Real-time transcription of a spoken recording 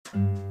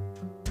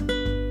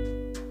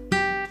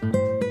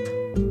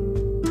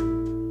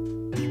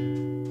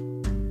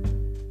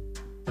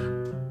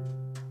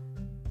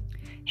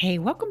Hey,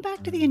 welcome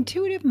back to the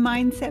Intuitive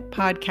Mindset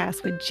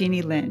Podcast with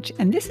Jeannie Lynch.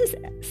 And this is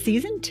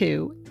Season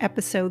 2,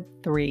 Episode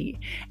 3.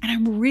 And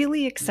I'm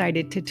really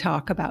excited to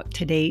talk about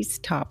today's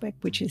topic,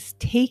 which is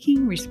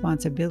taking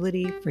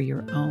responsibility for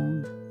your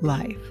own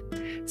life.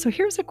 So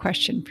here's a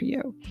question for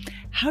you.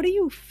 How do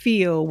you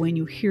feel when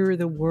you hear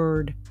the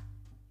word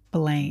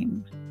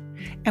blame?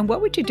 And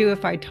what would you do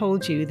if I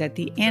told you that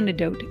the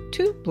antidote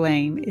to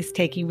blame is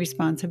taking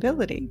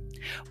responsibility?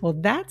 Well,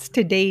 that's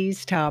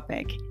today's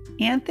topic.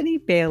 Anthony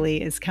Bailey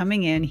is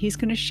coming in. He's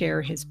going to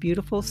share his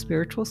beautiful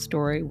spiritual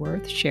story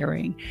worth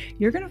sharing.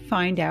 You're going to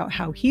find out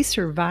how he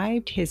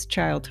survived his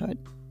childhood,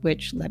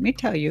 which, let me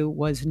tell you,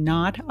 was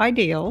not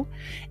ideal,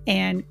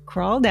 and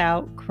crawled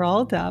out,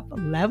 crawled up,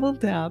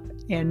 leveled up,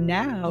 and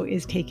now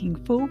is taking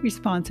full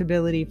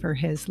responsibility for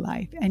his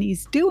life. And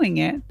he's doing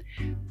it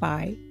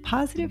by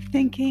positive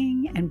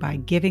thinking and by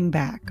giving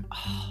back.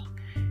 Oh,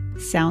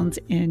 sounds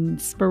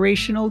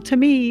inspirational to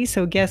me.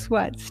 So guess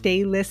what?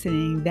 Stay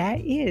listening. That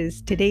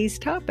is today's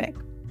topic.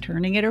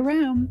 Turning it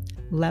around,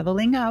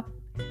 leveling up,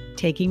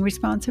 taking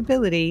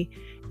responsibility,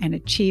 and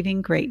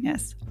achieving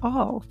greatness,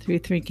 all through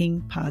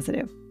thinking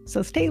positive.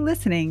 So stay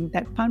listening.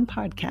 That fun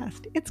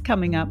podcast, it's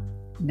coming up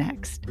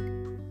next.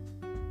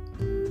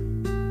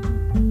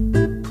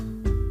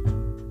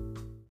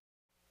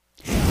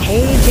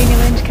 Hey, Jeannie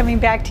Lynch coming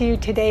back to you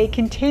today,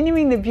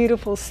 continuing the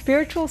beautiful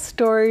spiritual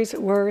stories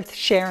worth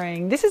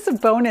sharing. This is a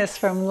bonus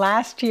from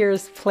last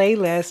year's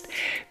playlist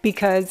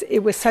because it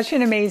was such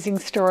an amazing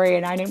story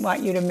and I didn't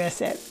want you to miss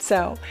it.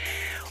 So,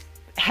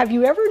 have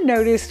you ever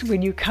noticed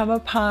when you come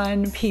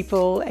upon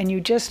people and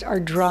you just are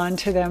drawn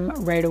to them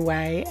right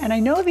away? And I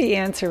know the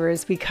answer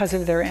is because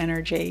of their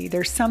energy.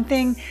 There's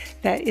something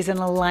that is in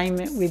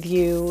alignment with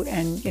you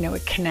and,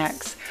 it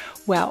connects.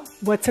 Well,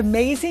 what's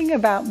amazing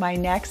about my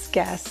next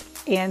guest,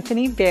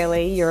 Anthony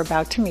Bailey, you're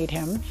about to meet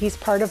him. He's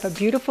part of a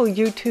beautiful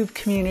YouTube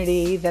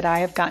community that I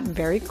have gotten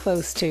very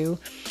close to.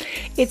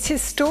 It's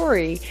his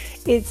story.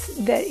 It's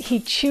that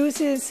he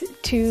chooses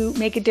to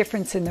make a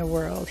difference in the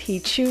world. He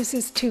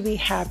chooses to be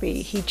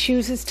happy. He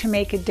chooses to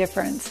make a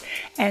difference.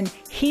 And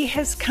he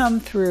has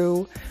come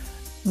through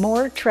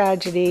more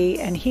tragedy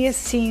and he has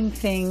seen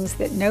things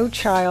that no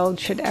child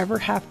should ever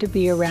have to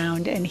be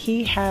around. And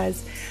he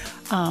has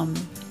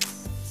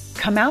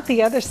come out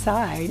the other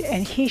side,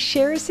 and he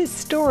shares his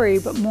story,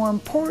 but more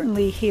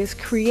importantly, he has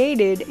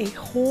created a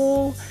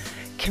whole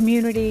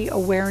community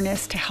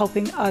awareness to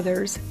helping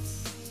others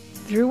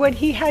through what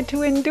he had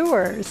to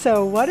endure.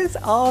 So what does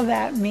all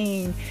that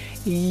mean?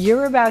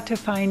 You're about to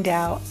find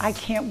out. I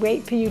can't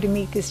wait for you to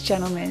meet this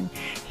gentleman.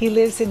 He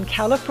lives in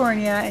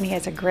California and he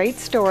has a great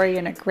story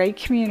and a great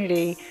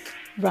community,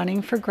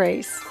 Running for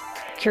Grace.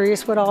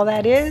 Curious what all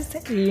that is?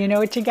 You know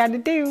what you got to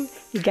do.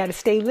 You got to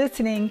stay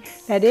listening.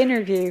 That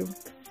interview,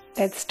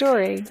 that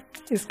story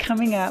is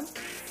coming up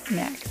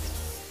next.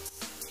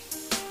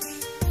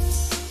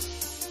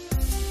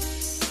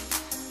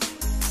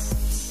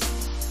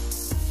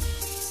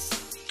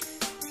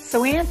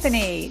 So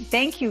Anthony,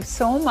 thank you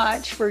so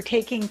much for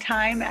taking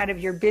time out of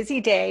your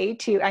busy day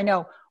I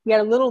know we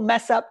had a little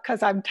mess up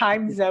because I'm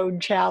time zone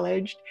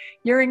challenged.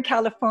 You're in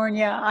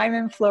California, I'm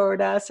in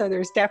Florida, so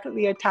there's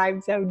definitely a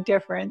time zone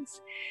difference.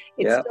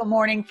 It's still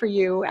morning for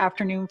you,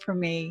 afternoon for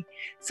me.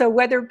 So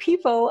whether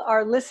people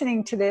are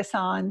listening to this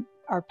on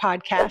our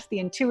podcast, the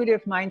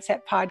Intuitive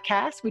Mindset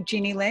Podcast with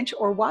Jeannie Lynch,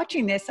 or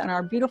watching this on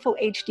our beautiful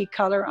HD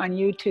color on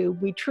YouTube,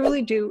 we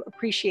truly do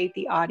appreciate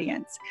the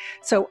audience.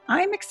 So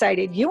I'm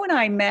excited. You and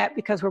I met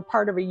because we're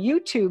part of a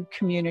YouTube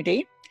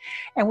community,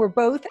 and we're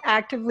both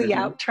actively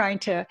out trying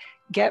to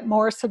get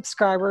more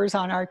subscribers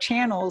on our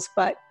channels,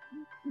 but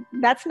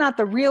that's not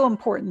the real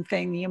important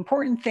thing. The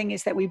important thing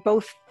is that we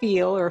both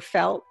feel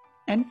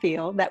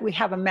that we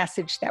have a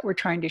message that we're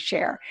trying to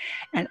share.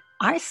 And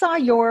I saw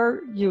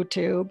your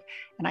YouTube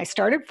and I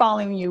started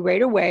following you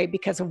right away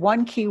because of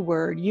one key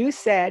word. You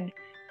said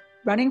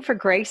Running for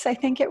Grace, I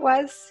think it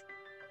was.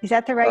 Is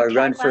that the right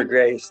Run for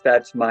Grace,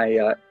 that's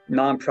my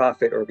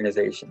nonprofit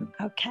organization.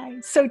 Okay,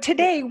 so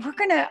today we're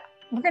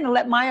gonna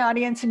let my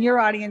audience and your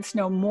audience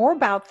know more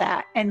about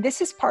that. And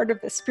this is part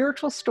of the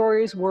Spiritual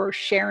Stories Worth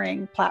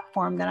Sharing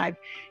platform that I've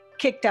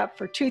kicked up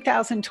for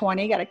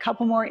 2020. Got a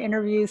couple more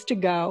interviews to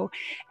go.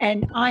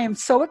 And I am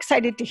so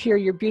excited to hear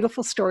your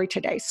beautiful story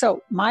today.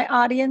 So my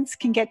audience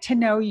can get to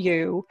know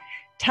you.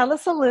 Tell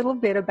us a little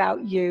bit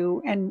about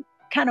you and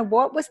kind of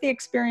what was the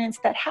experience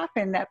that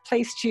happened that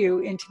placed you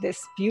into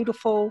this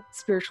beautiful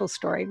spiritual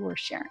story worth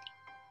sharing.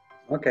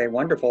 Okay,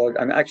 wonderful.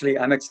 I'm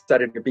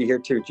excited to be here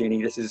too,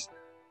 Jeannie. This is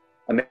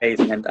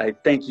amazing. And I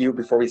thank you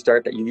before we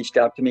start that you reached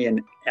out to me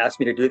and asked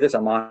me to do this.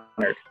 I'm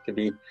honored to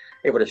be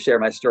able to share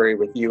my story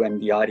with you and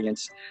the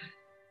audience.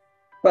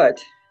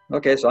 But,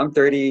 okay, so I'm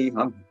 30.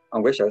 I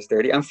wish I was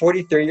 30. I'm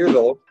 43 years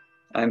old.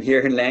 I'm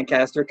here in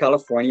Lancaster,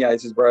 California.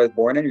 This is where I was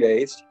born and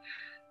raised.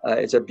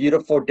 It's a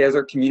beautiful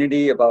desert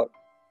community about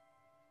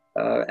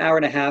an hour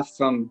and a half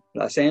from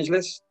Los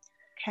Angeles.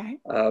 Okay.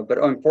 But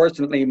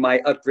unfortunately, my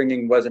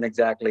upbringing wasn't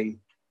exactly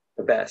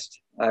the best.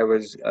 I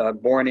was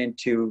born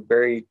into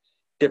very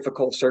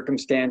difficult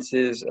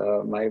circumstances.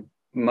 My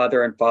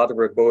mother and father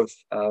were both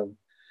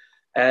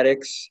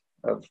addicts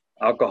of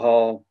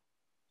alcohol,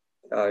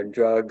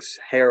 drugs,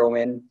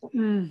 heroin,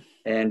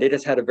 and they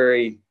just had a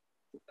very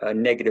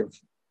negative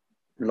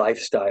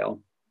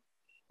lifestyle.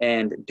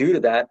 And due to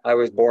that, I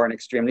was born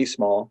extremely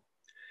small,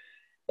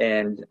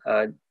 and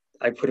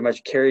I pretty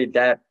much carried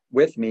that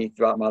with me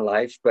throughout my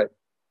life. But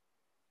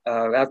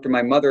after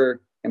my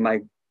mother and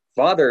my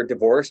father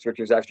divorced, which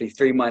was actually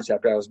 3 months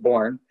after I was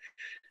born,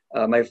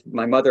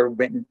 my mother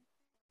went and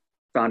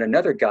found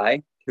another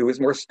guy who was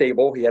more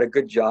stable. He had a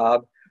good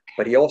job,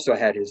 but he also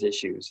had his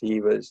issues.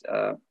 He was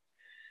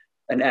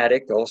an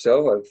addict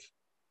also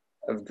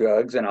of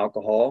drugs and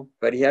alcohol,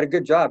 but he had a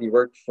good job. He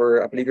worked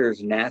for, I believe it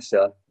was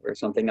NASA or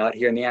something out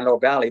here in the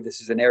Antelope Valley.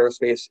 This is an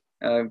aerospace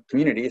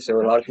community,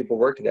 so a lot of people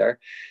worked there.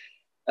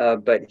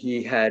 But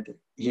he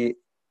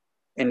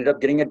ended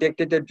up getting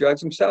addicted to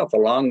drugs himself,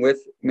 along with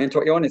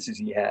mental illnesses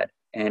he had,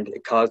 and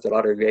it caused a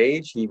lot of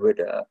rage. He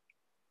would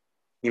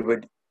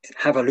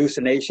have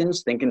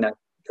hallucinations, thinking that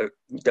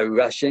the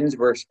Russians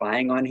were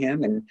spying on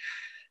him, and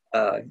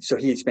so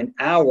he spent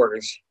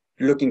hours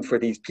looking for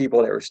these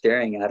people that were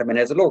staring at him. And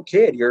as a little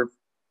kid, you're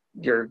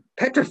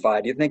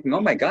petrified. You're thinking,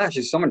 oh my gosh,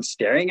 is someone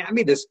staring at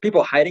me? There's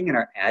people hiding in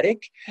our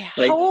attic. Yeah.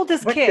 Like, how old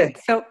is kid?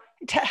 So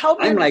help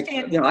me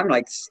understand. I'm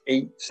like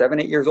 7,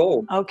 8 years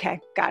old. Okay,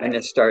 got it. And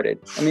it started.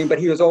 I mean, but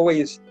he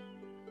always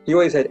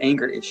had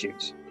anger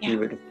issues. Yeah. He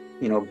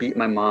would, beat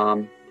my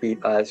mom,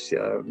 beat us.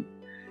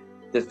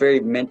 Just very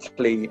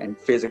mentally and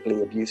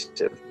physically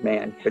abusive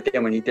man. But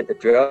then when he did the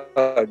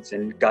drugs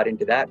and got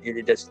into that,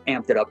 it just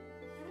amped it up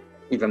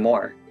even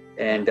more.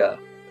 And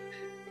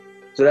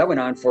so that went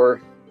on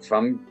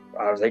from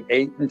I was like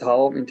 8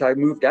 until I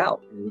moved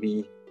out. And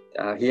he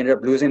ended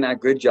up losing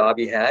that good job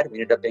he had. We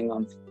ended up being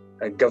on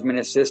government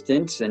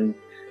assistance, and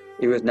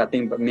it was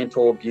nothing but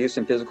mental abuse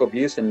and physical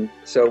abuse. And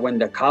so when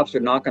the cops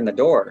would knock on the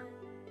door,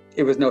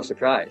 it was no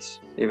surprise.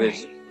 It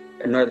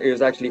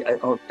was actually,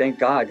 oh, thank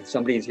God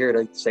somebody's here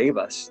to save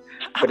us.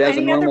 But as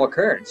a normal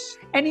occurrence.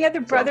 Any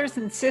other brothers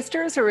and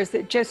sisters, or is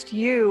it just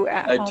you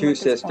at home? I had 2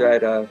 sisters. I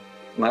had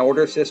my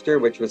older sister,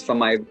 which was from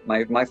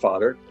my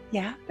father.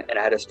 Yeah. And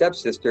I had a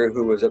stepsister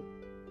who was a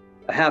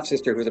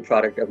half-sister who was a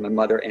product of my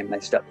mother and my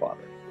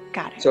stepfather.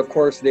 Got it. So, of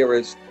course, there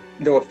was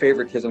no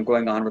favoritism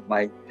going on with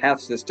my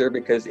half-sister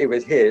because it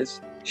was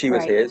his, she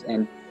was his,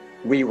 and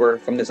we were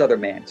from this other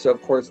man. So,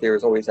 of course, there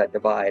was always that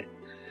divide.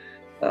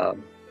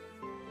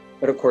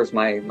 But, of course,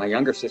 my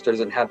younger sister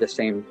doesn't have the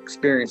same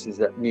experiences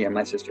that me and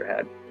my sister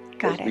had.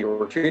 Got it. We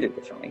were treated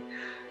differently.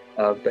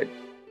 But,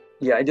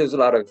 yeah, there's a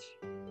lot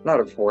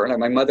of horror. Like,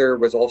 my mother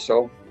was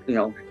also,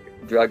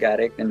 drug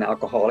addict and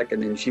alcoholic,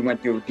 and then she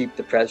went through deep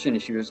depression,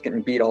 and she was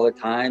getting beat all the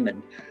time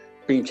and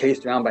being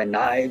chased around by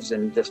knives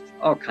and just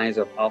all kinds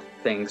of awful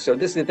things. So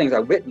this is the things I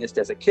witnessed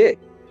as a kid.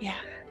 Yeah.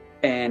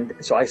 And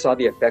so I saw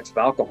the effects of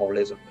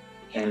alcoholism.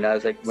 And I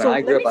was like, when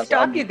I grew up, let me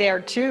stop you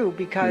there too,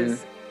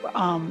 because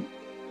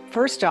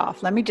first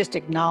off, let me just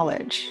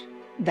acknowledge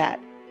that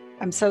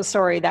I'm so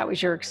sorry that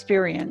was your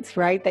experience,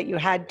 right? That you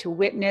had to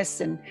witness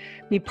and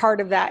be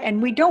part of that.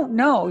 And we don't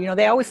know,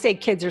 they always say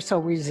kids are so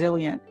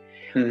resilient.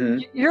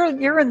 Mm-hmm.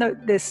 You're in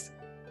this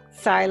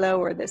silo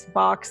or this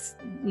box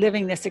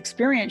living this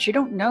experience. You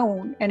don't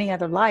know any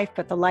other life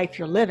but the life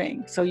you're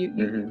living. So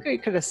you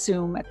could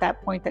assume at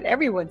that point that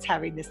everyone's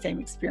having the same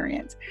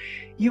experience.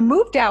 You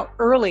moved out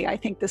early, I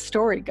think the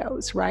story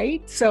goes,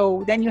 right?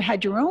 So then you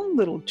had your own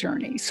little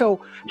journey.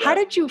 So how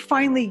did you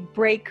finally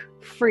break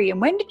free?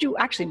 And when did you,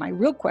 actually my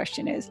real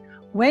question is,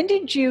 when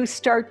did you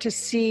start to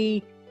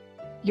see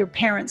your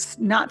parents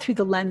not through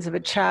the lens of a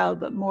child,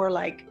 but more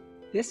like,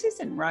 this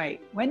isn't right?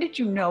 When did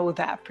you know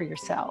that for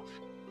yourself?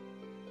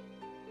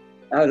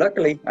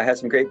 Luckily, I had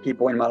some great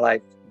people in my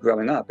life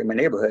growing up in my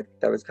neighborhood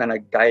that was kind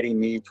of guiding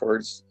me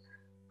towards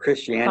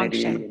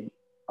Christianity and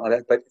all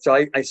that. But so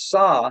I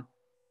saw,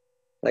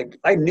 like,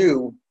 I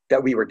knew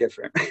that we were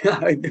different.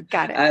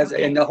 Got it.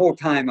 And the whole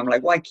time I'm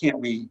like, why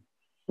can't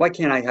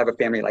I have a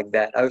family like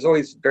that? I was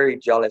always very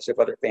jealous of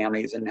other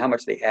families and how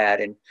much they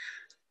had.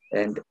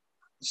 And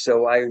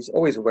so I was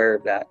always aware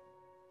of that.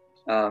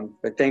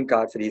 But thank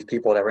God for these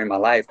people that were in my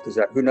life, because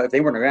who knows, if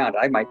they weren't around,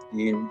 I might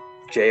be in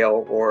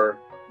jail or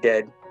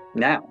dead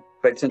now.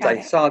 But since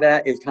I saw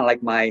that, it's kind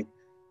of like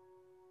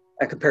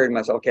I compared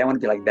myself, okay, I want to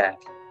be like that.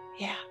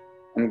 Yeah.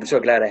 I'm so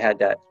glad I had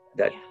that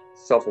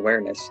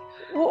self-awareness.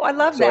 Well, I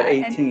love that.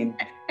 At 18.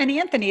 And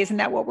Anthony, isn't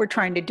that what we're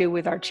trying to do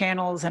with our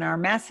channels and our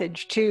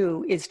message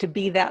too, is to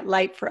be that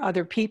light for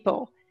other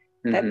people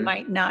that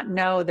might not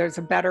know there's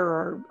a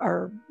better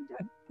or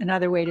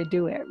another way to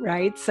do it,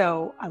 right?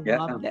 So I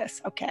love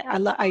this. Okay,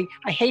 I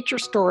hate your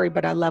story,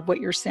 but I love what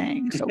you're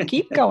saying. So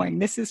keep going.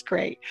 This is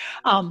great.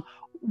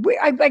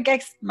 I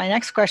guess my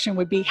next question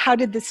would be, how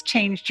did this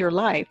change your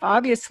life?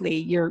 Obviously,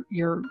 you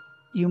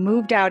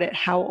moved out at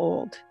how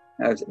old?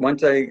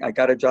 Once I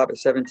got a job at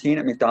 17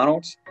 at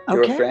McDonald's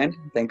through a friend,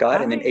 thank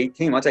God. And then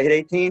 18. Once I hit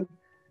 18,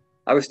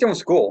 I was still in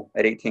school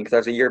at 18 because I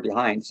was a year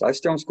behind. So I was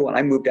still in school, and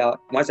I moved out.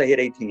 Once I hit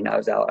 18, I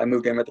was out. I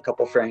moved in with a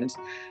couple of friends.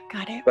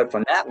 Got it. But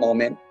from that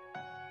moment,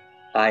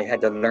 I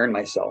had to learn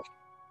myself.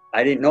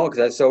 I didn't know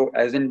because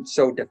I was in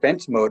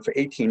defense mode for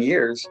 18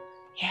 years.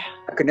 Yeah.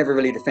 I could never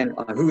really defend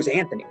on who's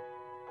Anthony.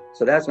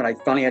 So that's when I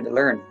finally had to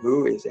learn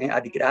I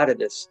had to get out of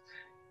this.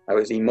 I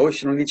was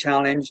emotionally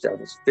challenged. I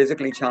was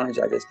physically challenged.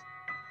 I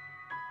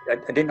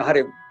didn't know how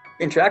to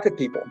interact with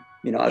people.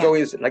 You know, I was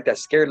always like that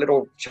scared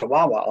little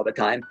chihuahua all the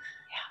time.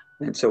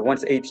 Yeah. And so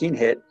once 18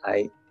 hit,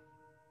 I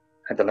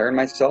had to learn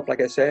myself,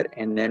 like I said.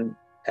 And then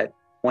at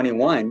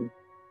 21,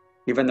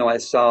 even though I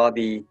saw what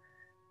the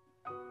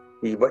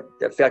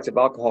effects of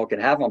alcohol can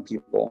have on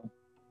people,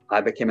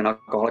 I became an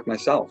alcoholic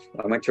myself.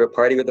 I went to a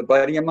party with a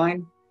buddy of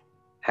mine,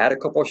 had a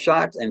couple of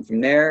shots, and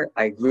from there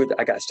I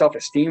got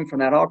self-esteem from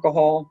that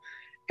alcohol,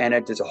 and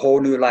it is a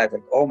whole new life.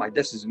 Like, oh my,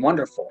 this is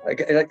wonderful.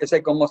 It's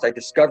like almost I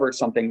discovered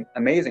something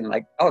amazing.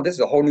 Like, oh, this is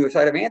a whole new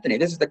side of Anthony.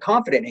 This is the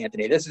confident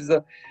Anthony. This is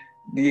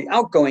the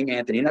outgoing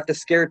Anthony, not the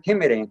scared,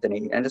 timid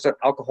Anthony. And that's what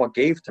alcohol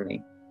gave to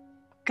me.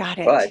 Got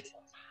it.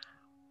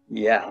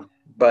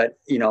 But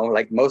you know,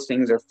 like most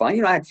things are fun.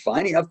 You know, I had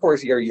fun. Of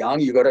course, you're young.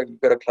 You go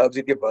to clubs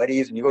with your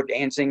buddies, and you go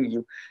dancing.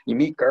 You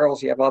meet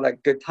girls. You have all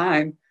that good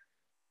time.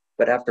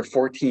 But after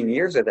 14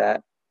 years of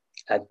that,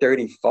 at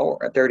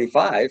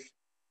 35,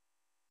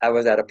 I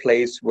was at a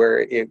place where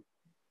it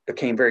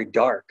became very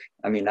dark.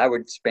 I mean, I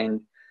would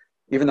spend,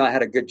 even though I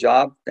had a good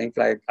job,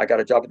 thankfully I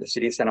got a job at the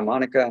city of Santa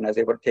Monica, and I was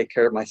able to take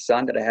care of my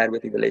son that I had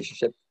with the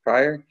relationship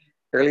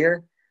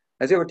earlier.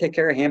 I was able to take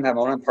care of him, have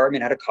my own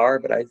apartment, had a car,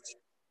 but I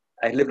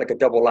lived like a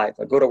double life.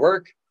 I go to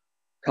work,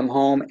 come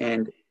home,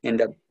 and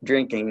end up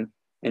drinking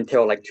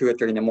until like 2 or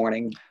 3 in the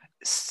morning.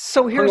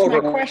 So here's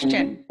my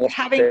question.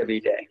 Every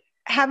day.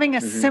 Having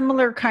a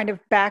similar kind of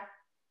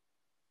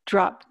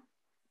backdrop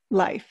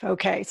life.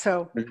 Okay.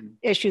 So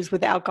issues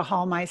with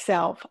alcohol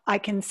myself. I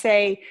can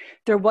say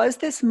there was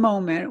this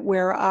moment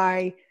where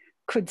I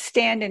could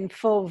stand in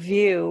full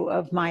view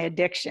of my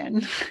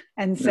addiction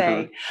and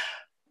say,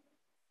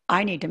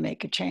 I need to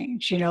make a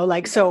change, you know,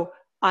 like, so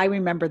I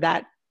remember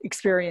that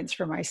experience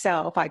for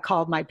myself. I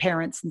called my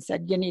parents and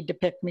said, you need to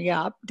pick me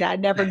up. Dad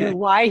never knew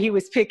why he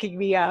was picking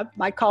me up.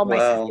 I called my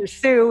sister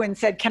Sue and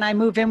said, can I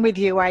move in with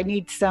you? I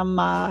need some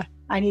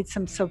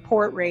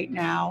support right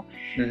now.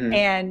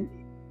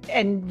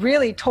 And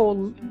really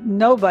told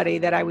nobody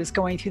that I was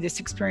going through this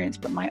experience,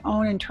 but my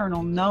own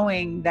internal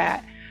knowing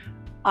that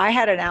I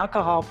had an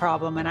alcohol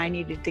problem and I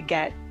needed to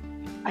get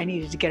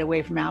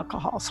away from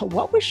alcohol. So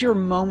what was your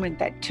moment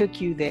that took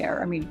you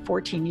there? I mean,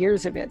 14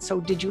 years of it. So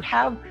did you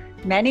have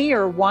many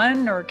or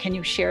one, or can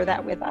you share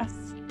that with us?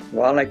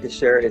 Well, I like to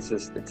share it's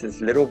this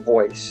little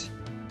voice,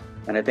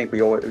 and I think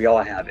we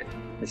all have it.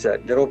 It's a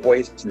little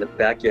voice in the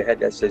back of your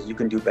head that says, you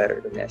can do better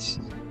than this.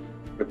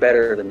 You're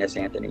better than this,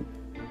 Anthony.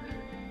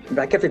 But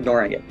I kept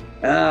ignoring it.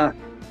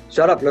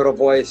 Shut up, little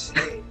voice.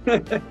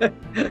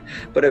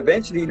 But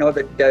eventually, you know,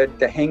 the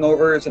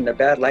hangovers and the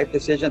bad life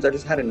decisions, I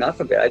just had enough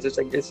of it. I just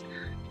like this.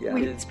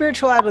 Yeah.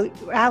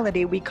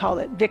 Spirituality, we call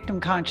it victim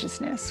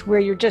consciousness,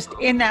 where you're just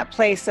in that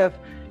place of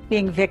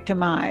being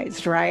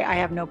victimized, right? I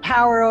have no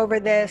power over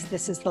this.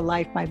 This is the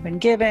life I've been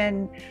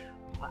given.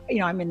 You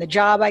know, I'm in the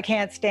job I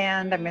can't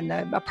stand. I'm in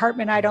the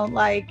apartment I don't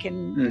like.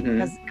 And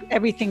because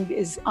everything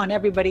is on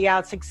everybody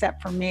else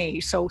except for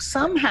me. So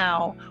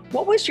somehow,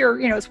 what was your,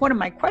 you know, it's one of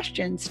my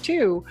questions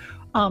too.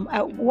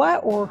 At what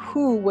or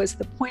who was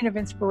the point of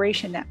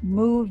inspiration that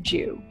moved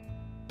you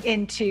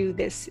into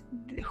this,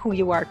 who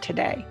you are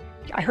today?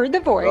 I heard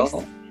the voice.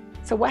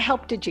 So what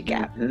help did you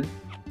get?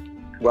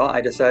 Well, I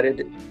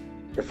decided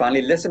to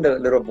finally listen to the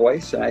little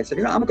voice. And I said,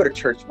 you know, I'm gonna go to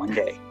church one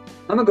day.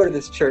 I'm gonna go to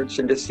this church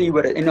and to see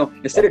what, you know,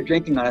 instead of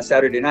drinking on a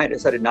Saturday night, I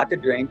decided not to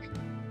drink.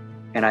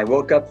 And I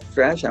woke up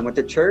fresh. I went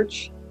to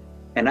church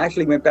and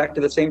actually went back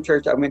to the same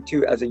church I went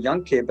to as a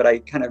young kid, but I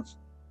kind of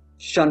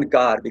shunned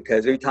God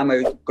because every time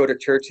I would go to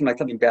church, it seemed like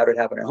something bad would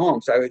happen at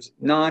home. So I was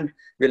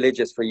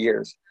non-religious for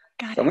years.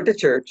 So I went to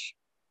church,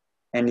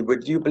 and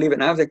would you believe it?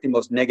 And I was like the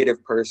most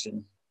negative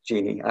person,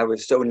 Jeannie. I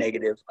was so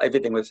negative.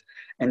 Everything was,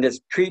 and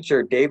this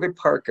preacher, David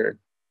Parker,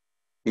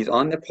 he's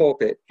on the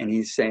pulpit and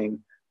he's saying,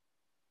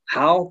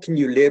 how can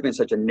you live in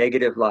such a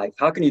negative life?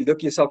 How can you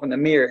look yourself in the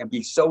mirror and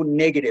be so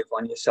negative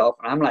on yourself?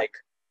 And I'm like,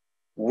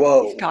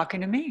 whoa. He's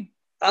talking to me.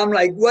 I'm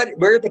like, what?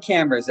 Where are the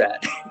cameras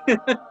at?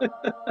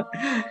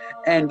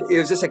 And it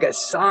was just like a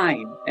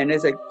sign. And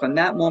it's like from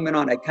that moment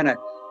on, I kind of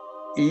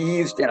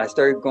eased and I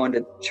started going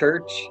to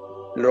church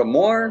a little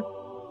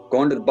more,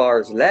 going to the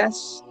bars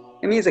less.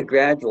 I mean, it's a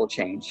gradual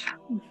change.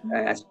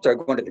 And I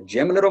started going to the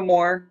gym a little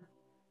more.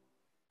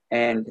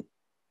 And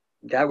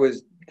that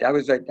was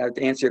like,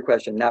 to answer your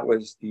question, that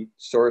was the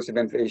source of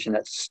information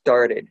that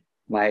started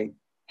my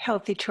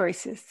healthy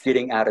choices,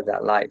 getting out of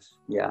that life.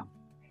 Yeah.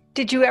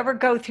 Did you ever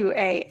go through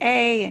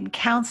AA and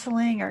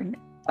counseling, or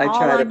I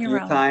tried a few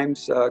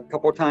times, a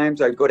couple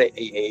times. I'd go to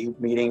AA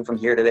meeting from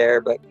here to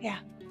there, but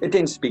it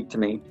didn't speak to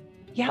me.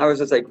 I was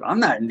just like, I'm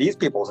not in these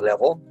people's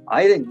level.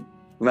 I didn't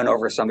run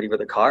over somebody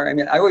with a car. I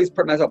mean, I always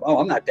put myself,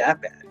 I'm not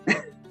that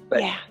bad.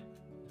 But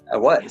I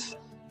was.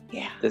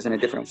 Just in a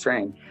different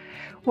frame.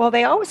 Well,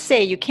 they always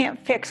say you can't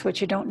fix what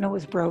you don't know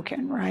is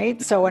broken,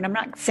 right? So, and I'm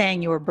not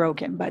saying you were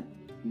broken, but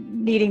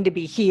needing to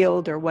be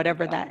healed or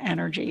whatever that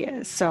energy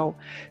is. So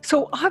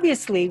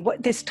obviously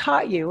what this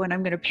taught you, and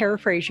I'm going to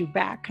paraphrase you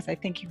back because I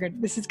think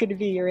this is going to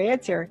be your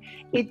answer.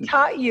 It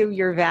taught you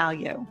your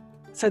value.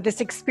 So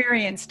this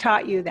experience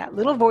taught you that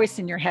little voice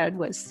in your head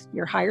was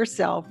your higher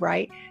self,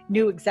 right?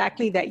 Knew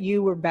exactly that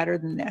you were better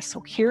than this. So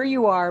here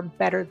you are,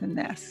 better than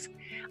this.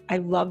 I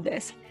love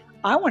this.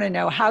 I want to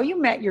know how you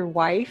met your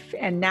wife,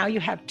 and now you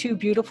have 2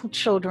 beautiful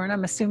children.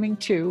 I'm assuming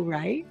 2,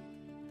 right?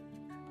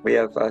 We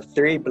have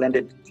 3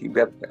 blended.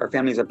 Our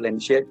families are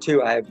blended. She had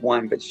 2, I have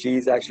 1, but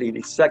she's actually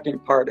the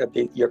second part of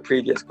your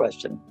previous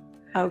question.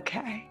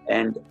 Okay.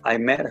 And I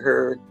met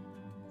her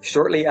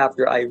shortly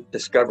after I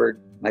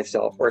discovered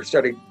myself, or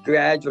started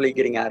gradually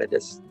getting out of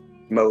this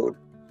mode.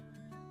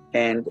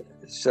 And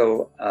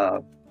so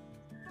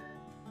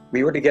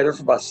we were together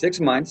for about 6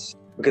 months,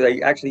 because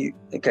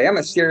I'm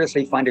a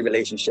seriously find a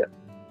relationship.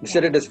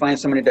 Instead of just find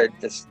somebody to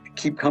just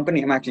keep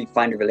company, I'm actually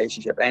find a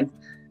relationship. And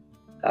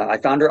I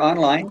found her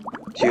online.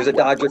 She was a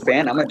Dodger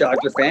fan. I'm a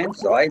Dodger fan.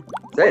 So I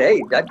said,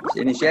 hey,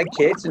 and she had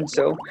kids. And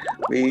so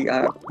we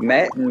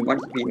met, and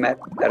once we met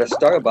at a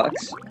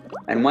Starbucks.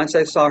 And once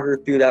I saw her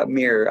through that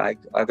mirror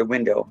out the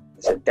window,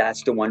 I said,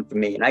 that's the one for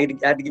me. And I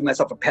had to give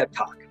myself a pep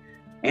talk.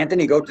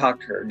 Anthony, go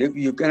talk to her.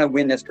 You're going to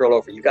win this girl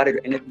over. You got to,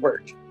 and it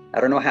worked. I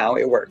don't know how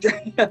it worked.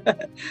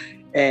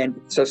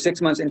 And so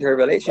 6 months into her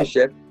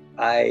relationship,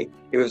 it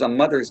was on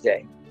Mother's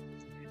Day.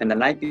 And the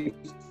night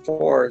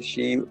before,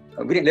 we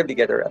didn't live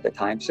together at the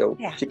time. So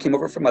she came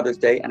over for Mother's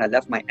Day, and I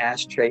left my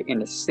ashtray in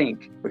the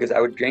sink because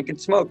I would drink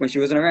and smoke when she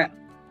wasn't around.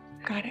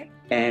 Got it.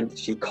 And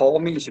she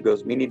called me and she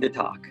goes, we need to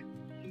talk.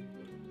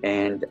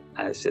 And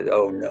I said,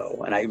 oh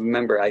no. And I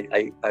remember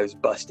I was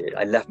busted.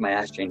 I left my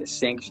ashtray in the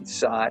sink. She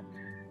saw it.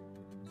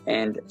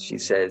 And she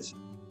says,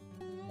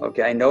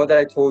 okay, I know that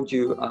I told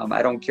you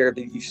I don't care if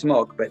you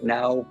smoke, but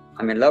now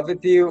I'm in love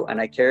with you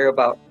and I care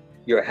about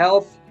your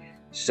health.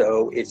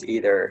 So it's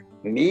either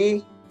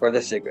me or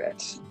the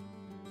cigarettes.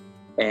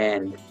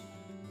 And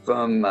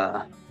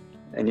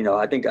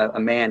I think a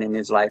man in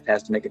his life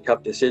has to make a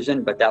tough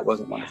decision, but that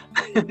wasn't one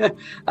of them.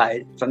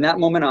 From that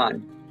moment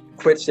on,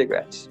 quit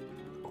cigarettes.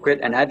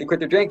 And I had to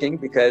quit the drinking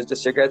because the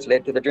cigarettes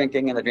led to the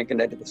drinking and the drinking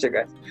led to the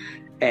cigarettes.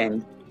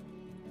 And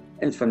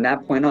from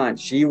that point on,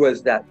 she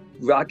was that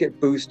rocket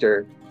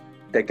booster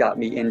that got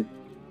me in,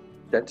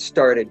 that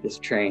started this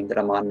train that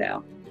I'm on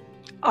now.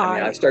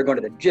 I started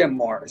going to the gym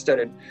more. I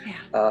started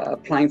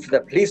applying for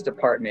the police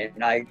department.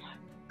 And I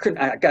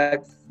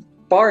got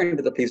far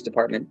into the police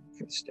department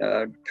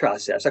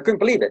process. I couldn't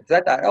believe it.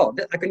 I thought,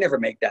 I could never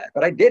make that.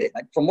 But I did it.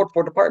 For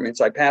multiple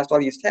departments, I passed all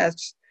these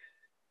tests.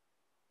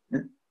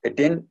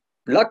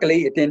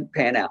 Luckily, it didn't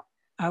pan out.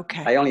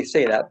 Okay. I only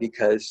say that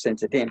because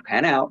since it didn't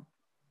pan out,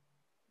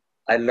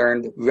 I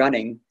learned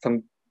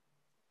from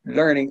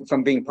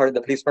being part of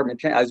the police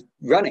department. I was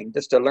running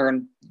just to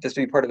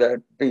be part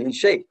of being in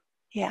shape.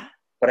 Yeah.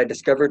 But I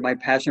discovered my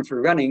passion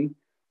for running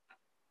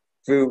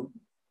through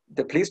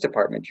the police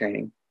department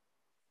training.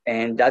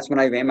 And that's when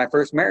I ran my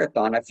first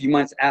marathon, a few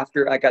months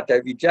after I got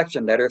that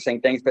rejection letter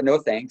saying thanks, but no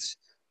thanks.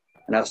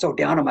 And I was so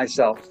down on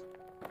myself.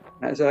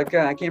 And I was like,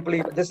 I can't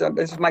believe it. This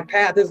is my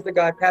path. This is the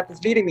path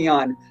that's leading me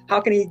on. How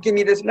can he give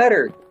me this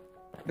letter?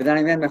 But then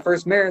I ran my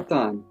first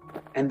marathon.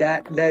 And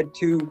that led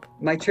to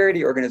my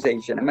charity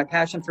organization and my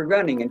passion for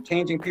running and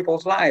changing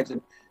people's lives. And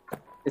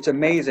it's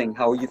amazing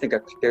how you think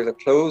there's a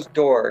closed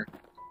door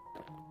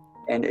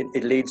and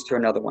it leads to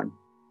another one.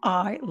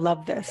 I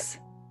love this.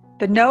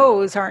 The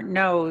no's aren't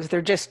no's.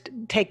 They're just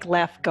take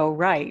left, go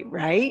right,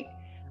 right?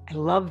 I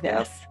love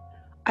this.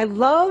 Yep.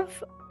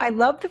 I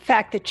love the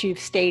fact that you've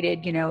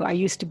stated, I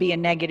used to be a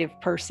negative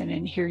person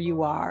and here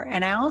you are.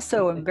 And I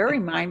also am very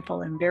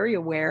mindful and very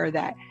aware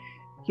that,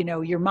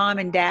 your mom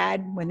and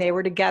dad, when they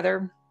were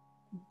together,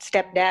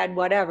 stepdad,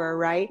 whatever,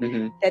 right?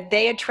 Mm-hmm. That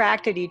they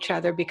attracted each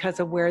other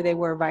because of where they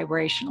were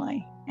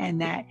vibrationally,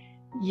 and that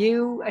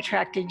you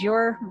attracted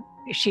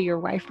is she your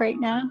wife right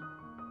now?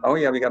 Oh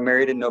yeah, we got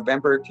married in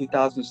November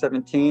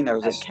 2017. That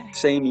was the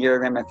same year I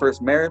ran my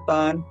first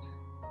marathon.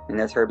 And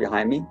that's her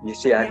behind me. You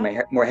see, I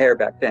had more hair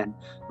back then,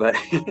 but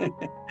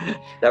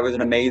that was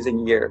an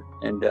amazing year.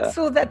 And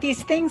so that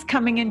these things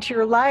coming into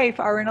your life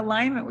are in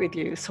alignment with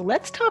you. So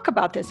let's talk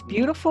about this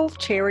beautiful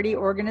charity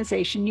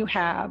organization you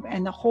have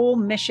and the whole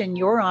mission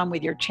you're on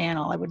with your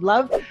channel. I'm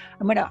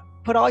going to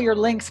put all your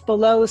links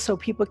below so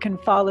people can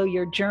follow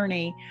your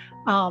journey.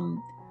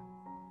 I'm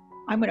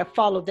going to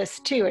follow this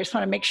too. I just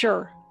want to make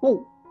sure.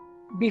 Oh,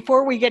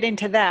 before we get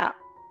into that,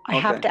 I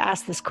have to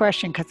ask this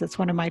question because it's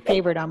one of my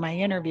favorite on my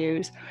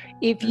interviews.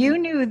 If you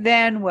knew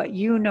then what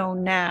you know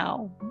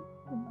now,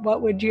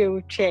 what would you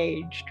have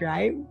changed,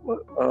 right?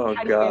 Oh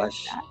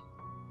gosh.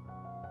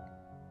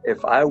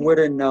 If I would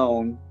have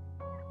known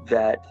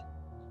that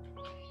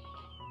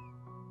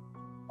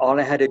all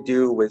I had to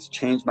do was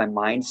change my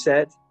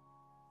mindset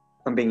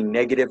from being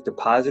negative to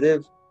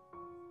positive,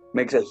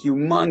 makes a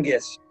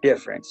humongous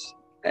difference.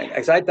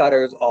 Because I thought it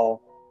was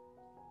all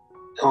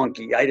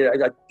honky.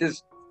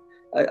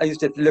 I used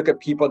to look at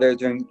people that are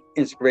doing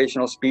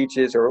inspirational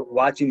speeches or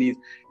watching these,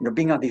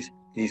 being on these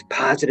these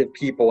positive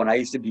people, and I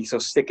used to be so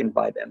sickened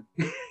by them.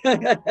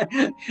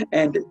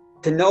 And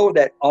to know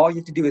that all you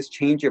have to do is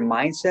change your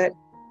mindset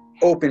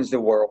opens the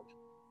world.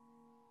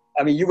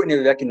 I mean, you wouldn't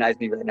even recognize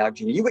me right now,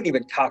 Jeannie. You wouldn't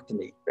even talk to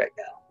me right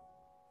now.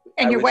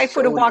 And I your was wife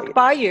would so have walked negative.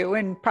 by you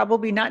and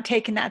probably not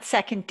taken that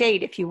second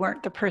date if you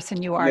weren't the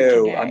person you are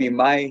No, today.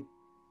 I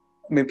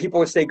mean, people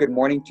would say good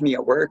morning to me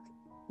at work.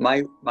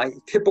 My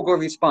typical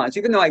response,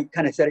 even though I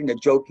kind of said it in a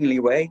jokingly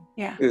way,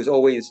 Yeah. it was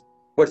always,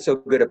 "What's so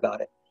good about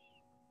it?"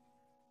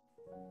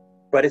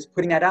 But it's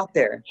putting that out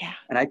there. Yeah.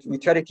 And we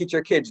try to teach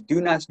our kids,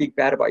 do not speak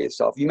bad about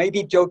yourself. You may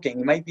be joking,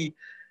 you might be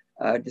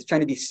just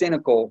trying to be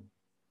cynical,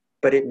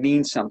 but it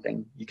means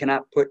something. You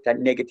cannot put that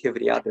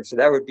negativity out there. So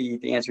that would be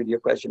the answer to your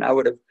question. I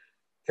would have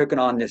taken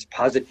on this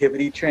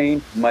positivity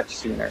train much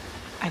sooner.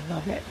 I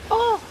love it.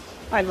 Oh,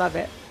 I love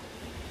it.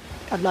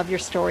 I love your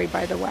story,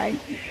 by the way.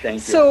 Thank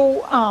you.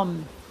 So,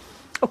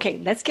 okay,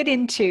 let's get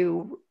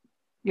into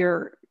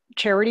your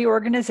charity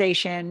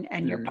organization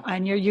and your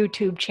on your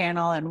YouTube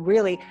channel. And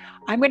really,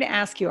 I'm going to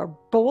ask you a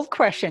bold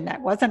question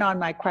that wasn't on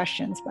my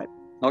questions, but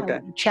okay. I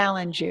want to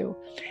challenge you.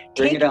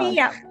 Bring it on.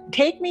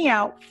 Take me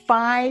out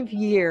 5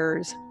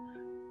 years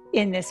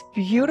in this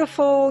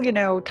beautiful,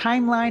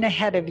 timeline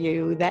ahead of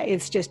you that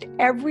is just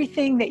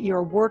everything that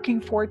you're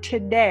working for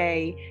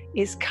today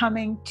is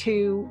coming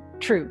to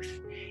truth.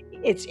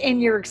 It's in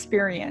your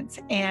experience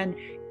and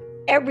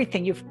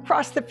everything. You've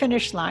crossed the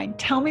finish line.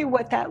 Tell me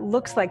what that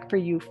looks like for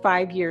you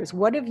 5 years.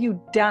 What have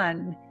you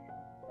done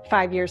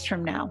 5 years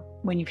from now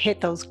when you've hit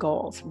those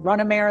goals?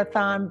 Run a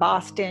marathon,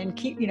 Boston,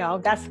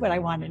 that's what I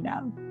want to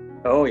know.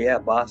 Oh yeah,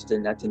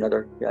 Boston. That's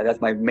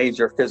my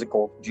major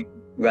physical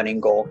running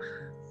goal.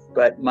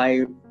 But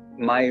my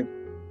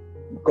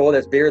goal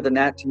that's bigger than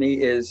that to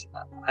me is,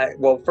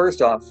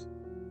 first off,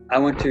 I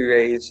want to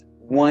raise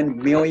 $1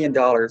 million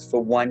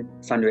for one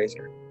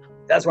fundraiser.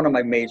 That's one of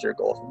my major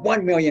goals.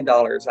 $1 million.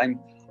 I'm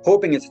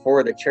hoping it's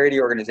for the charity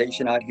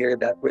organization out here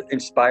that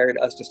inspired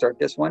us to start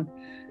this one,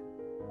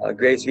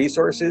 Grace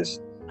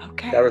Resources.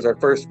 Okay. That was our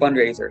first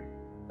fundraiser,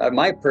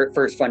 my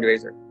first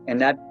fundraiser.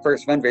 And that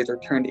first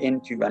fundraiser turned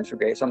into Run for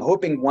Grace. So I'm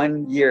hoping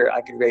 1 year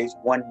I could raise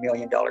 $1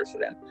 million for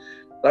them.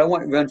 But I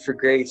want Run for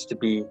Grace to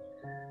be,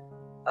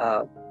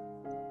 I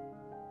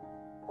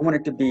want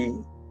it to be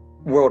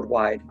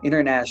worldwide,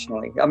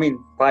 internationally. I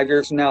mean, 5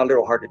 years from now, a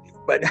little hard to do,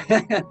 but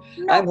no,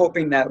 I'm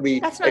hoping that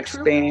we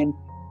expand.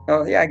 True.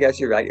 Oh yeah, I guess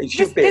you're right.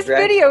 This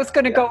video is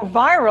going to go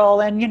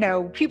viral,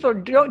 and people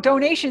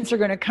donations are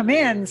going to come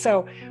in.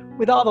 So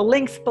with all the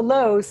links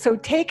below, so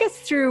take us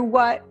through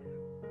what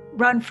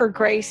Run for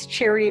Grace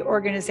charity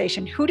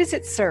organization. Who does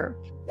it serve?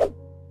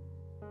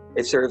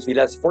 It serves the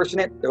less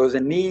fortunate, those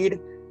in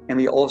need, and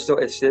we also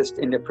assist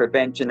in the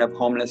prevention of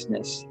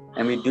homelessness.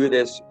 And we do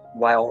this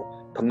while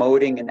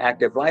promoting an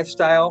active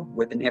lifestyle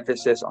with an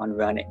emphasis on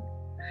running.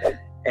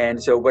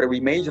 And so what we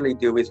majorly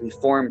do is we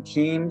form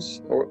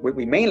teams, or what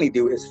we mainly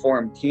do is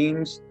form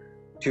teams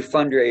to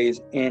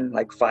fundraise in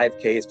like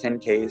 5Ks,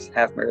 10Ks,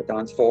 half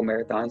marathons, full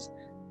marathons,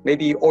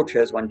 maybe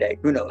ultras one day,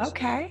 who knows?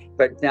 Okay.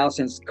 But now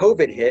since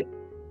COVID hit,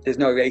 there's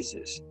no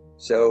races.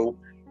 So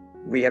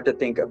we have to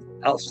think of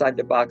outside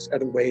the box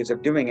other ways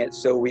of doing it.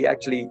 So we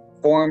actually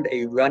formed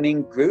a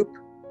running group,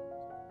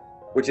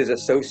 which is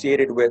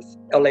associated with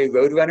LA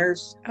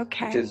Roadrunners,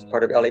 which is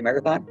part of LA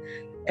Marathon.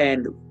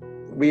 And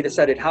we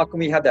decided, how can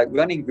we have that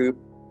running group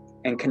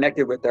and connect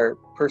it with our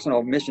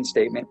personal mission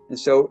statement? And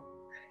so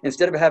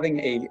instead of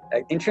having an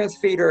entrance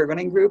fee to a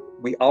running group,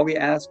 all we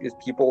ask is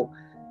people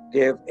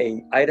give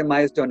a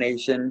itemized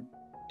donation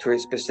to a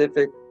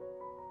specific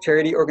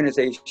charity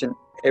organization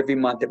every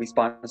month that we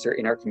sponsor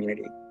in our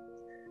community.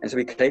 And so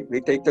we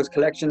take those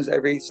collections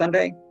every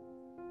Sunday,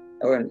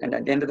 and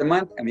at the end of the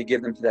month, and we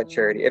give them to that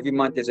charity. Every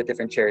month is a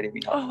different charity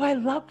we help. Oh, I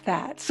love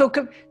that. So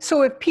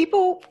if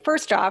people,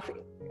 first off,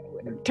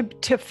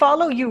 to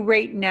follow you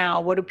right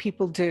now, what do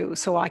people do?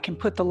 So I can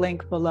put the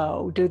link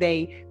below. Do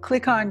they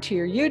click onto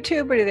your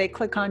YouTube, or do they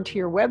click onto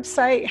your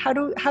website? How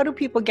do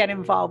people get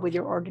involved with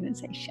your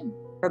organization?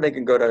 Or they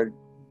can go to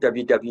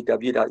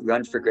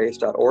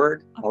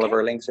www.runforgrace.org. Okay. All of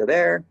our links are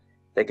there.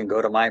 They can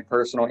go to my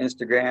personal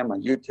Instagram, my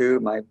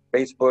YouTube, my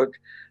Facebook.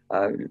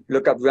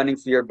 Look up Running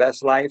for Your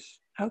Best Life.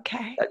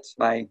 Okay. That's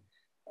my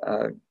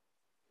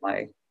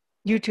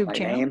YouTube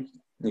channel. Name.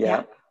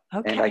 Yeah.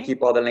 Okay. And I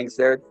keep all the links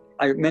there.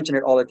 I mention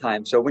it all the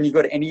time. So when you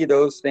go to any of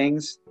those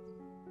things,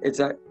 it's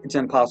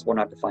impossible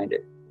not to find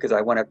it, because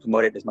I want to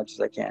promote it as much as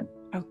I can.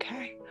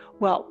 Okay.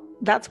 Well,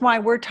 that's why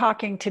we're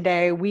talking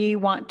today. We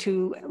want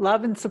to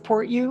love and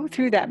support you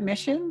through that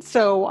mission.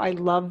 So I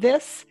love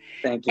this.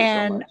 Thank you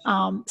so much.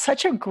 And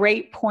such a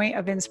great point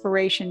of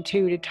inspiration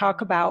too, to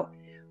talk about,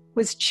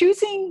 was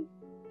choosing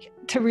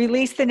to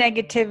release the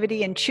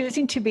negativity and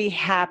choosing to be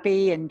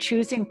happy and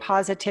choosing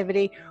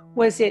positivity.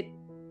 Was it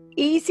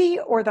easy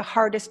or the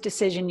hardest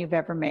decision you've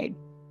ever made?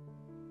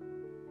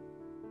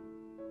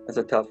 That's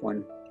a tough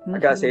one. I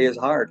gotta say it's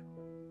hard,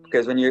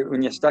 because when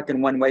you're stuck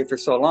in one way for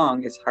so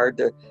long, it's hard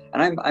to.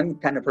 And I'm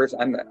kind of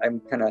person.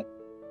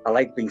 I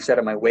like being set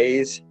in my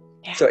ways.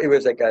 Yeah. So it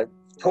was like a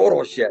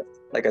total shift,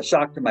 like a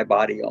shock to my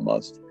body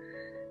almost.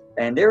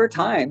 And there were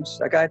times,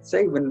 like I'd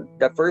say, when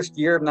the first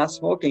year of not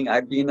smoking,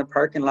 I'd be in the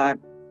parking lot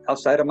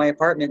outside of my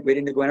apartment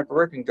waiting to go in for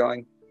work and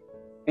going,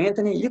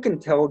 Anthony, you can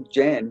tell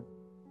Jen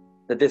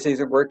that this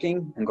isn't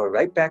working and go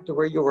right back to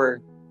where you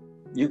were.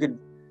 You could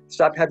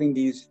stop having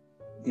these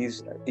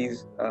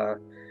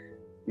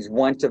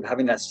wants of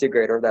having that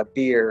cigarette or that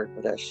beer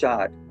or that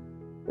shot.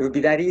 It would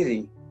be that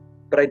easy,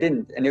 but I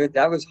didn't, and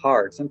that was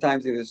hard.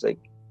 Sometimes it was like,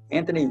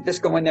 Anthony,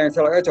 just go in there and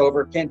tell her it's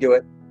over, can't do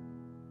it.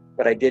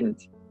 But I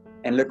didn't,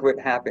 and look what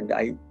happened.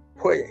 You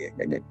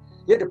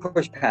had to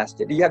push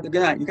past it. You're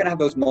gonna have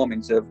those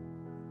moments of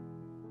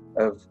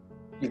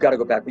you got to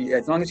go back. But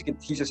as long as you can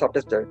teach yourself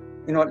just to,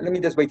 let me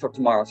just wait till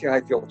tomorrow, see how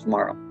I feel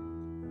tomorrow,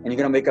 and you're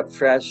gonna wake up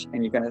fresh,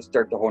 and you're gonna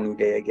start the whole new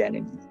day again.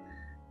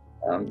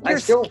 And I'm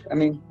still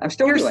doing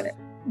it.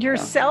 Your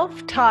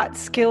self-taught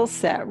skill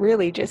set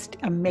really just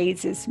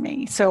amazes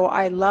me. So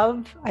I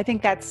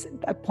think that's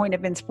a point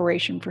of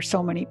inspiration for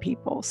so many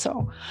people.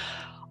 So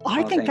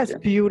I think that's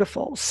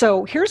beautiful.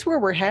 So here's where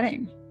we're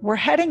heading. We're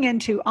heading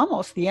into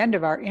almost the end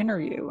of our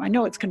interview. I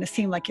know it's going to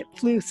seem like it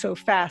flew so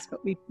fast,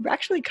 but we've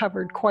actually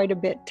covered quite a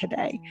bit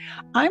today.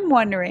 I'm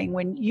wondering,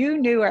 when you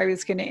knew I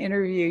was going to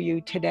interview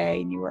you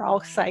today and you were all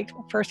psyched,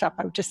 well, first off,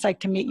 I was just psyched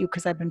to meet you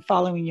because I've been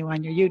following you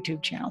on your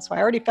YouTube channel. So I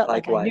already felt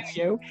like I knew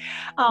you.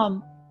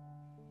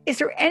 Is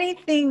there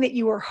anything that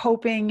you were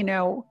hoping,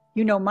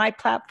 my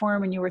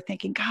platform, and you were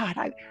thinking, God,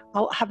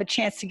 I'll have a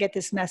chance to get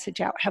this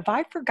message out? Have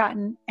I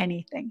forgotten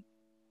anything?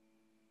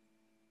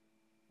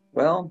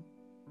 Well,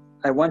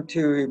 I want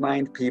to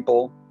remind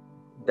people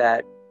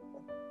that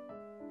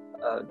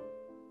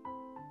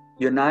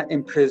you're not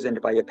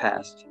imprisoned by your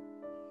past.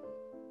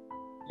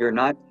 You're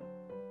not,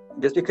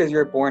 just because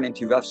you're born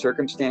into rough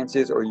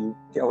circumstances or you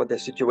dealt with a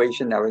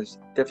situation that was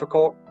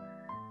difficult,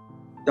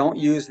 don't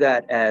use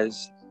that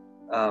as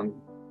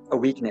a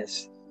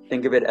weakness.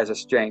 Think of it as a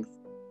strength.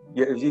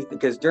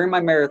 Because during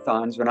my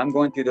marathons, when I'm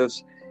going through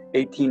those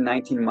 18,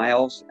 19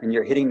 miles and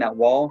you're hitting that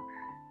wall,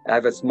 I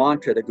have this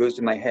mantra that goes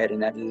through my head,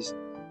 and that is,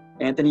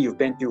 Anthony, you've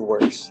been through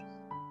worse.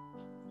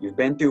 You've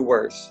been through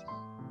worse.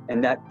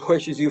 And that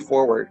pushes you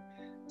forward.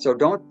 So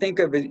don't think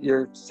of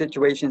your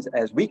situations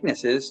as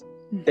weaknesses.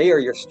 They are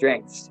your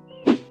strengths.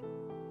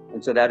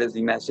 And so that is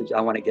the message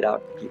I want to get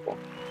out to people.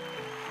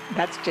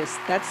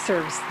 That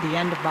serves the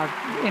end of our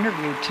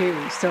interview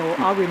too. So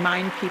I'll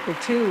remind people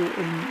too,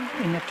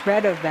 in the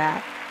thread of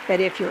that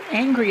if you're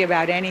angry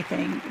about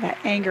anything, that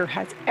anger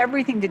has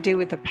everything to do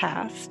with the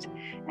past.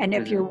 And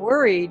if you're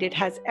worried, it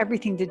has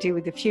everything to do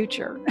with the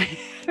future.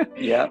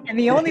 Yeah. And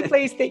the only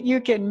place that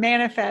you can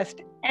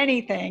manifest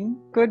anything,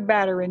 good,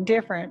 bad, or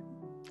indifferent,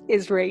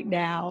 is right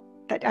now.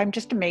 That I'm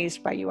just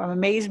amazed by you. I'm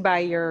amazed by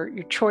your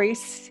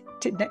choice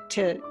to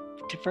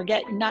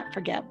not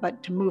forget,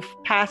 but to move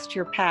past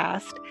your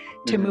past,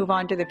 to move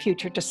on to the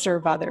future, to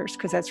serve others,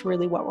 because that's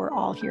really what we're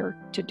all here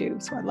to do.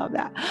 So I love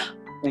that.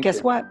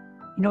 Guess what?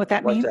 You know what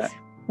that means? That?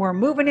 We're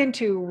moving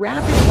into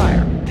rapid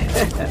fire.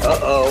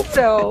 Uh-oh.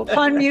 So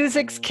fun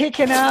music's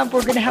kicking up.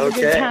 We're going to have a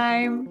good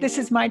time. This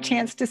is my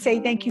chance to say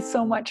thank you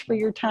so much for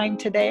your time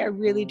today. I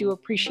really do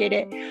appreciate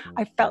it.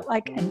 I felt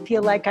like and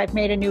feel like I've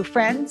made a new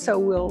friend. So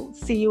we'll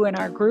see you in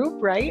our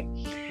group, right?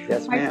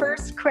 Yes, ma'am. My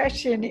first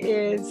question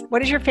is,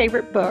 what is your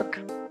favorite book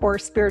or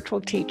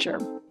spiritual teacher?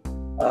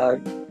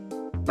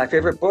 My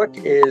favorite book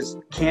is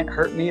Can't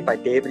Hurt Me by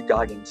David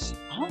Goggins.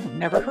 Oh,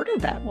 never heard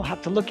of that. We'll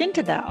have to look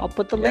into that. I'll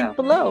put the link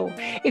below.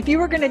 If you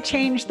were going to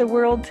change the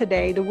world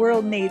today, the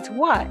world needs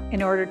what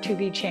in order to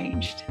be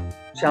changed?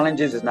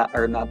 Challenges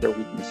are not their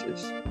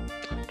weaknesses.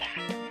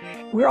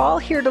 We're all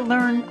here to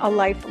learn a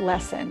life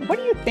lesson. What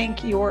do you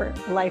think your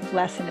life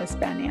lesson has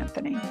been,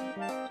 Anthony?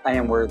 I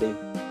am worthy.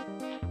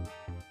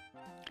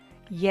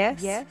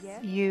 Yes,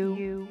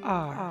 you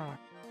are.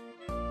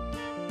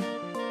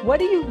 What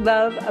do you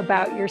love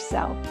about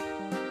yourself?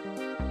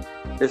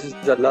 This is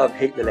a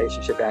love-hate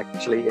relationship,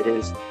 actually. It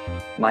is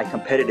my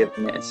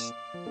competitiveness.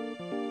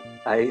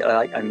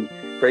 I'm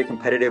very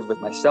competitive with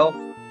myself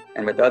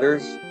and with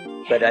others,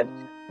 but at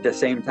the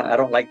same time, I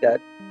don't like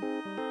that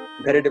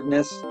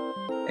competitiveness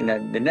and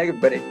the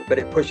negative, but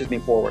it pushes me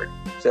forward.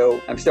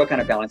 So I'm still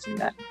kind of balancing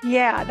that.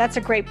 Yeah, that's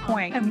a great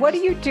point. And what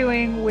are you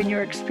doing when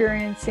you're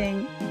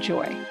experiencing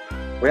joy?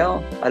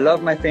 Well, I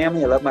love my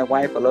family, I love my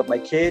wife, I love my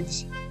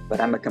kids, but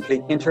I'm a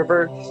complete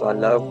introvert, so I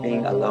love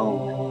being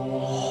alone.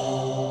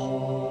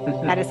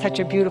 That is such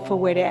a beautiful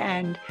way to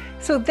end.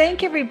 So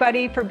thank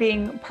everybody for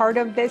being part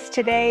of this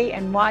today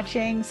and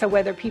watching. So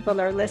whether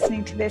people are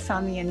listening to this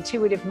on the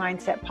Intuitive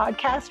Mindset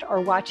podcast or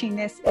watching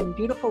this in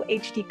beautiful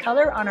HD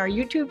color on our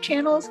YouTube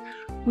channels,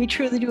 we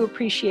truly do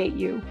appreciate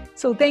you.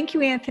 So thank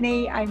you,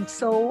 Anthony. I'm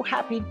so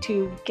happy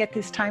to get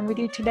this time with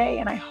you today,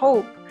 and I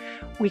hope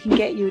we can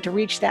get you to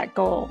reach that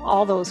goal,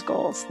 all those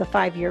goals, the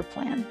 5-year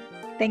plan.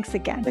 Thanks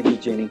again. Thank you,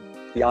 Jeannie.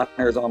 The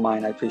honor is all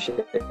mine. I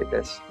appreciate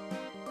this.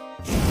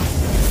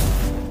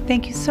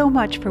 Thank you so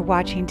much for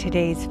watching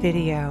today's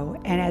video.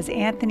 And as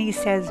Anthony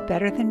says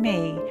better than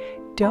me,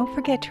 don't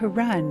forget to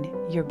run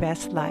your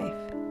best life.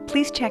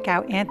 Please check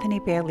out Anthony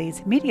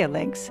Bailey's media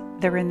links.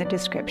 They're in the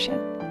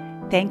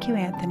description. Thank you,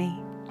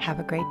 Anthony. Have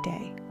a great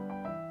day.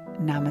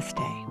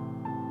 Namaste.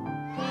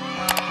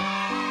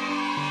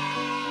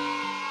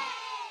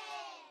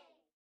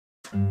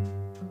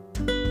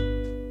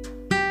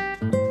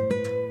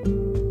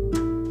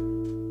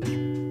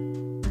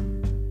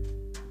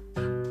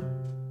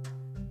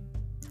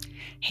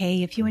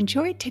 Hey, if you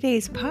enjoyed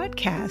today's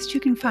podcast, you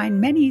can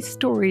find many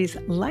stories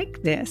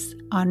like this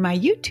on my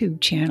YouTube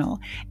channel,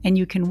 and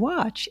you can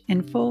watch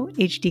in full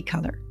HD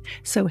color.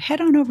 So head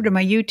on over to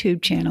my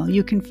YouTube channel.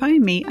 You can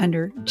find me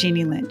under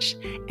Jeannie Lynch,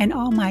 and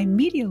all my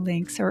media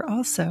links are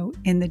also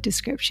in the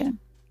description.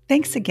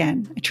 Thanks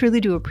again. I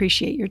truly do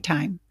appreciate your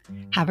time.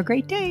 Have a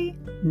great day.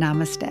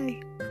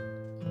 Namaste.